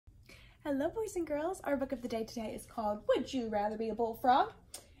Hello boys and girls, our book of the day today is called Would You Rather Be a Bullfrog?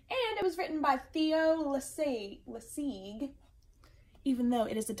 And it was written by Theo Lessig. Even though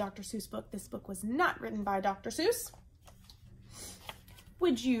it is a Dr. Seuss book, this book was not written by Dr. Seuss.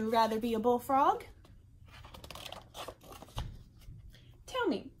 Would you rather be a bullfrog? Tell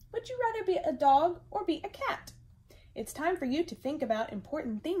me, would you rather be a dog or be a cat? It's time for you to think about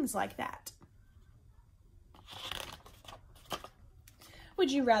important things like that.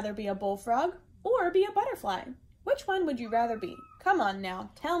 Would you rather be a bullfrog or be a butterfly? Which one would you rather be? Come on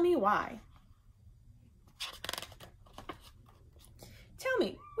now, tell me why. Tell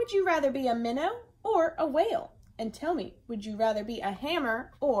me, would you rather be a minnow or a whale? And tell me, would you rather be a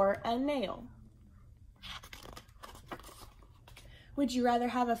hammer or a nail? Would you rather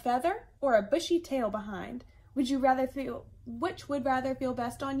have a feather or a bushy tail behind? Which would rather feel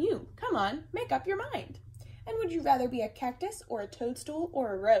best on you? Come on, make up your mind. And would you rather be a cactus or a toadstool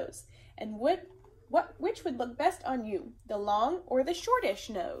or a rose? And which would look best on you, the long or the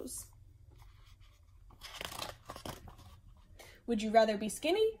shortish nose? Would you rather be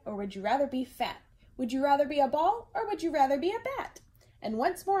skinny or would you rather be fat? Would you rather be a ball or would you rather be a bat? And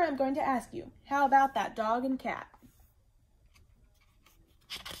once more, I'm going to ask you, how about that dog and cat?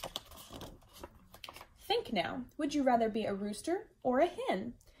 Think now, would you rather be a rooster or a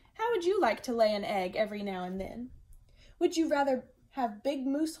hen? How would you like to lay an egg every now and then? Would you rather have big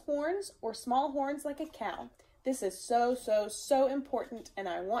moose horns or small horns like a cow? This is so important and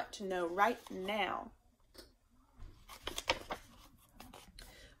I want to know right now.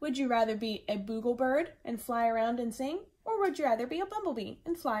 Would you rather be a booglebird and fly around and sing? Or would you rather be a bumblebee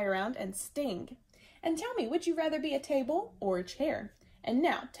and fly around and sting? And tell me, would you rather be a table or a chair? And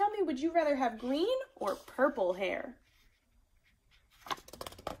now, tell me, would you rather have green or purple hair?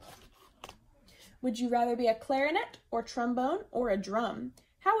 Would you rather be a clarinet or trombone or a drum?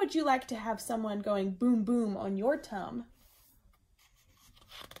 How would you like to have someone going boom boom on your tum?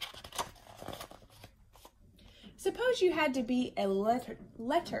 Suppose you had to be a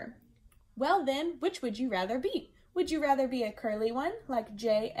letter. Well then, which would you rather be? Would you rather be a curly one like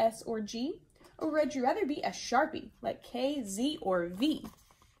J, S, or G? Or would you rather be a Sharpie like K, Z, or V?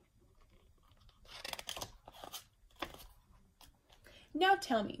 Now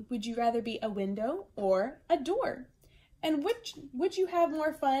tell me, would you rather be a window or a door? And would you have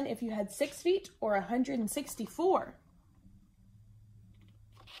more fun if you had 6 feet or 164?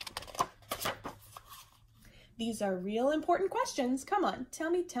 These are real important questions. Come on, tell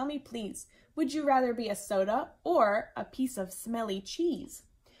me please. Would you rather be a soda or a piece of smelly cheese?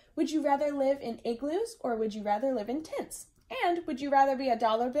 Would you rather live in igloos or would you rather live in tents? And would you rather be a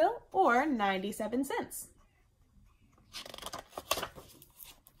dollar bill or 97 cents?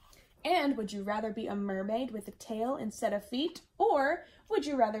 And would you rather be a mermaid with a tail instead of feet? Or would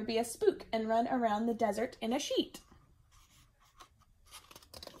you rather be a spook and run around the desert in a sheet?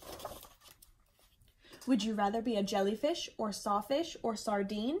 Would you rather be a jellyfish or sawfish or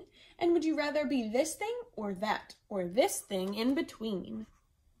sardine? And would you rather be this thing or that or this thing in between?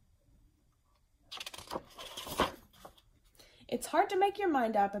 It's hard to make your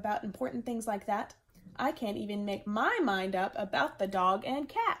mind up about important things like that. I can't even make my mind up about the dog and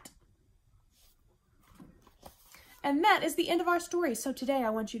cat. And that is the end of our story. So today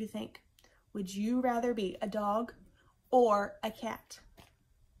I want you to think, would you rather be a dog or a cat?